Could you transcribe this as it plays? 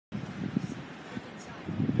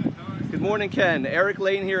Good morning, Ken. Eric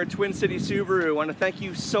Lane here at Twin City Subaru. I want to thank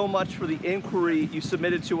you so much for the inquiry you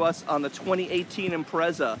submitted to us on the 2018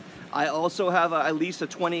 Impreza. I also have at least a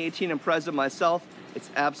 2018 Impreza myself.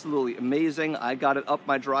 It's absolutely amazing. I got it up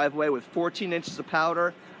my driveway with 14 inches of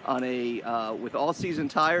powder on with all-season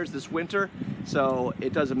tires this winter. So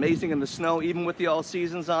it does amazing in the snow, even with the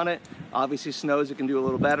all-seasons on it. Obviously snows, it can do a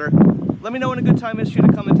little better. Let me know when a good time is for you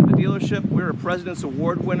to come into the dealership. We're a President's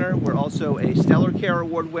Award winner. We're also a Stellar Care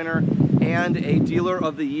Award winner and a Dealer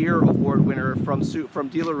of the Year Award winner from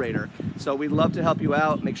DealerRater. So we'd love to help you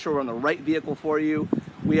out, make sure we're on the right vehicle for you.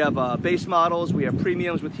 We have base models, we have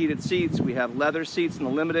premiums with heated seats, we have leather seats in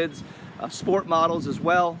the limiteds, sport models as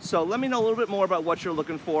well. So let me know a little bit more about what you're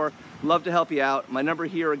looking for. Love to help you out. My number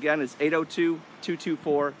here again is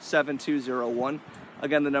 802-224-7201.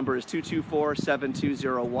 Again, the number is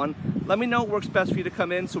 224-7201. Let me know what works best for you to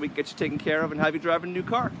come in so we can get you taken care of and have you drive a new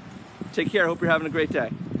car. Take care. Hope you're having a great day.